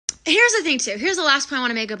here's the thing too. Here's the last point I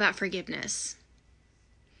want to make about forgiveness.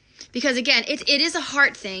 Because again, it is a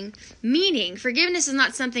heart thing, meaning forgiveness is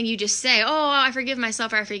not something you just say, oh, I forgive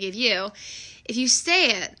myself or I forgive you. If you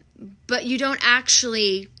say it, but you don't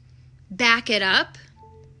actually back it up,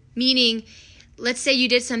 meaning, let's say you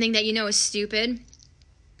did something that you know is stupid,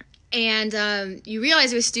 and you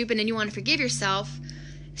realize it was stupid and you want to forgive yourself,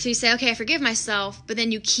 so you say, okay, I forgive myself, but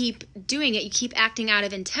then you keep doing it, you keep acting out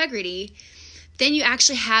of integrity, then you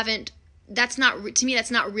actually haven't, to me,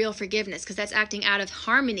 that's not real forgiveness, because that's acting out of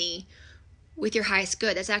harmony with your highest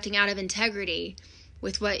good. That's acting out of integrity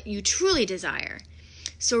with what you truly desire.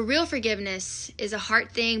 So real forgiveness is a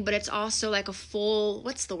heart thing, but it's also like a full,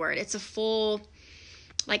 it's a full,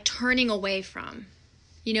 like, turning away from.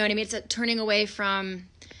 You know what I mean? It's a turning away from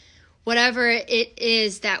whatever it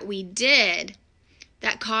is that we did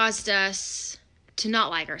that caused us to not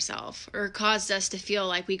like ourselves or caused us to feel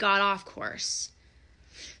like we got off course.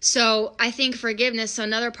 So I think forgiveness, so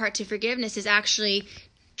another part to forgiveness is actually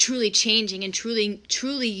truly changing and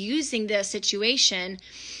truly using the situation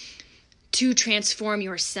to transform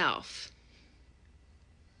yourself.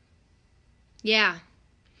 Yeah.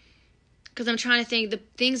 Because I'm trying to think,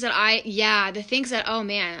 oh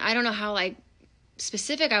man, I don't know how like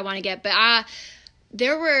specific I want to get, but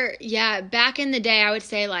there were, back in the day, I would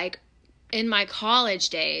say like in my college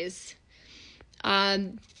days,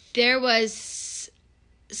 there was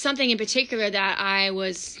something in particular that I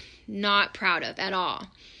was not proud of at all.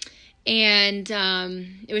 And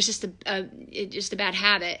it was just a bad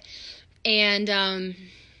habit. And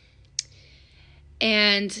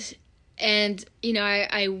you know,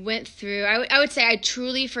 I went through, I would say I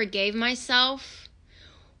truly forgave myself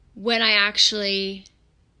when I actually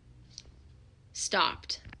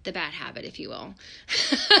stopped the bad habit, if you will.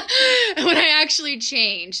 When I actually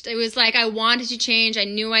changed. It was like I wanted to change. I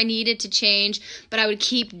knew I needed to change, but I would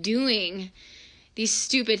keep doing these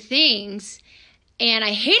stupid things, and I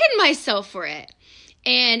hated myself for it.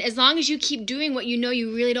 And as long as you keep doing what you know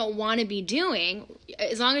you really don't want to be doing,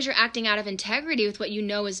 as long as you're acting out of integrity with what you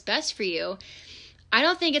know is best for you, I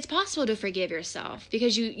don't think it's possible to forgive yourself,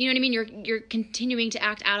 because you know what I mean? You're continuing to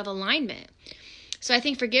act out of alignment. So I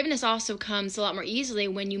think forgiveness also comes a lot more easily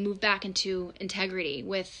when you move back into integrity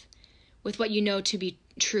with what you know to be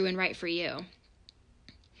true and right for you.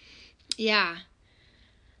 Yeah.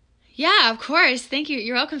 Yeah, of course. Thank you.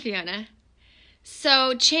 You're welcome, Fiona.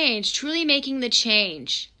 So change, truly making the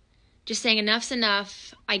change. Just saying enough's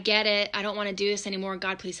enough. I get it. I don't want to do this anymore.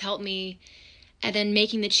 God, please help me. And then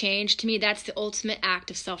making the change. To me, that's the ultimate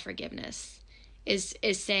act of self-forgiveness, is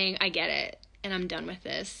saying, I get it and I'm done with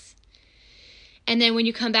this. And then when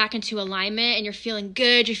you come back into alignment and you're feeling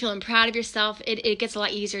good, you're feeling proud of yourself, it gets a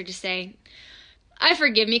lot easier to say, I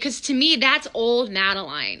forgive me. Because to me, that's old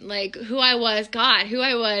Madeline. Like who I was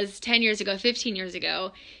 10 years ago, 15 years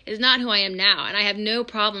ago is not who I am now. And I have no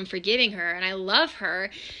problem forgiving her. And I love her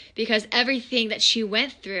because everything that she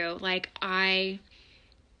went through, like I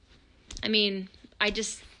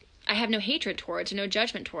have no hatred towards, no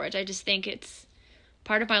judgment towards. I just think it's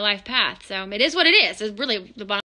part of my life path. So it is what it is. It's really the bottom